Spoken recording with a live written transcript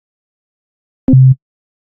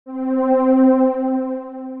Is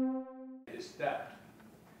theft.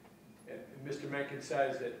 And Mr. Mencken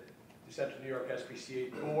says that the Central New York SPCA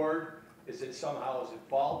board is that somehow is at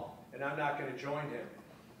fault, and I'm not going to join him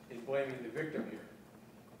in blaming the victim here.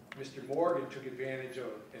 Mr. Morgan took advantage of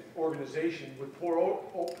an organization with poor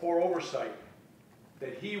oversight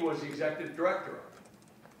that he was the executive director of.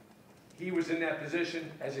 He was in that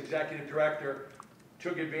position as executive director,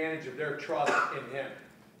 took advantage of their trust in him.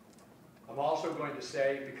 I'm also going to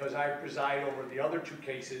say, because I preside over the other two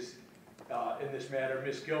cases in this matter,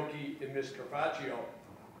 Ms. Gilkey and Ms. Cafarchio,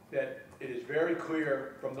 that it is very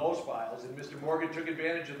clear from those files that Mr. Morgan took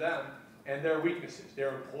advantage of them and their weaknesses.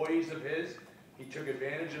 They're employees of his. He took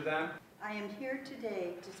advantage of them. I am here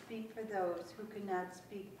today to speak for those who could not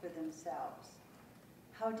speak for themselves.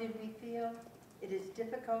 How did we feel? It is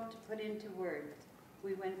difficult to put into words.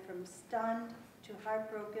 We went from stunned to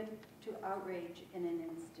heartbroken to outrage in an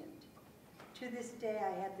instant. To this day,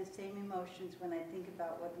 I have the same emotions when I think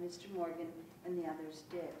about what Mr. Morgan and the others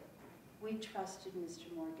did. We trusted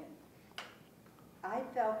Mr. Morgan. I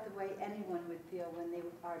felt the way anyone would feel when they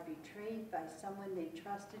are betrayed by someone they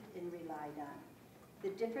trusted and relied on. The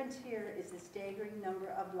difference here is the staggering number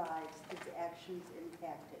of lives his actions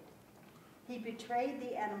impacted. He betrayed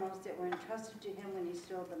the animals that were entrusted to him when he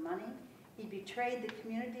stole the money. He betrayed the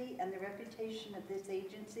community and the reputation of this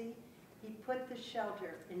agency. He put the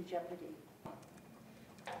shelter in jeopardy.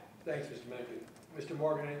 Thanks, Mr. Mencken. Mr.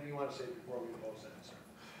 Morgan, anything you want to say before we close that, sir?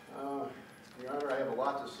 Your Honor, I have a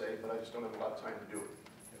lot to say, but I just don't have a lot of time to do it.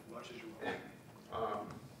 As much as you want.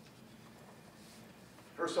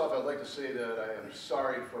 First off, I'd like to say that I am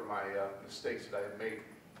sorry for my mistakes that I have made.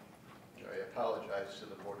 I apologize to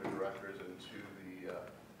the Board of Directors and to the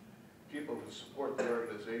people who support the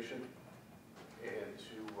organization and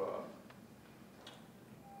to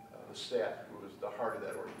the staff who is the heart of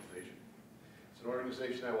that organization. It's an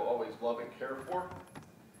organization I will always love and care for,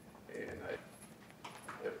 and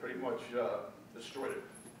I have pretty much destroyed it.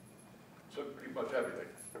 Took pretty much everything.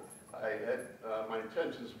 I had, my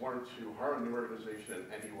intentions weren't to harm the organization in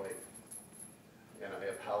any way, and I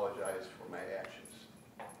apologize for my actions.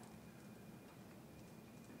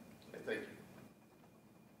 I thank you.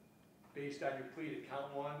 Based on your plea to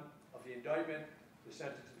count one of the indictment, the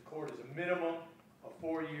sentence of the court is a minimum of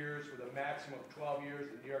 4 years with a maximum of 12 years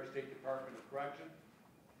in the New York State Department of Correction.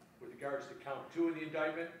 With regards to count 2 of the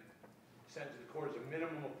indictment, the sentence of the court is a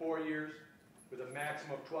minimum of 4 years with a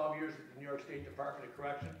maximum of 12 years at the New York State Department of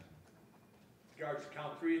Corrections. With regards to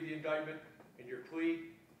count 3 of the indictment and your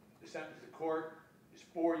plea, the sentence of the court is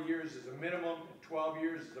 4 years as a minimum and 12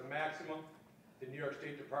 years as a maximum at the New York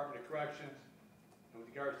State Department of Corrections. And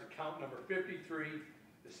with regards to count number 53,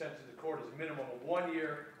 the sentence of the court is a minimum of 1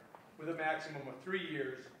 year with a maximum of 3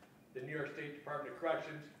 years. The New York State Department of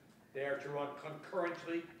Corrections, they are to run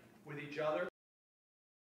concurrently with each other.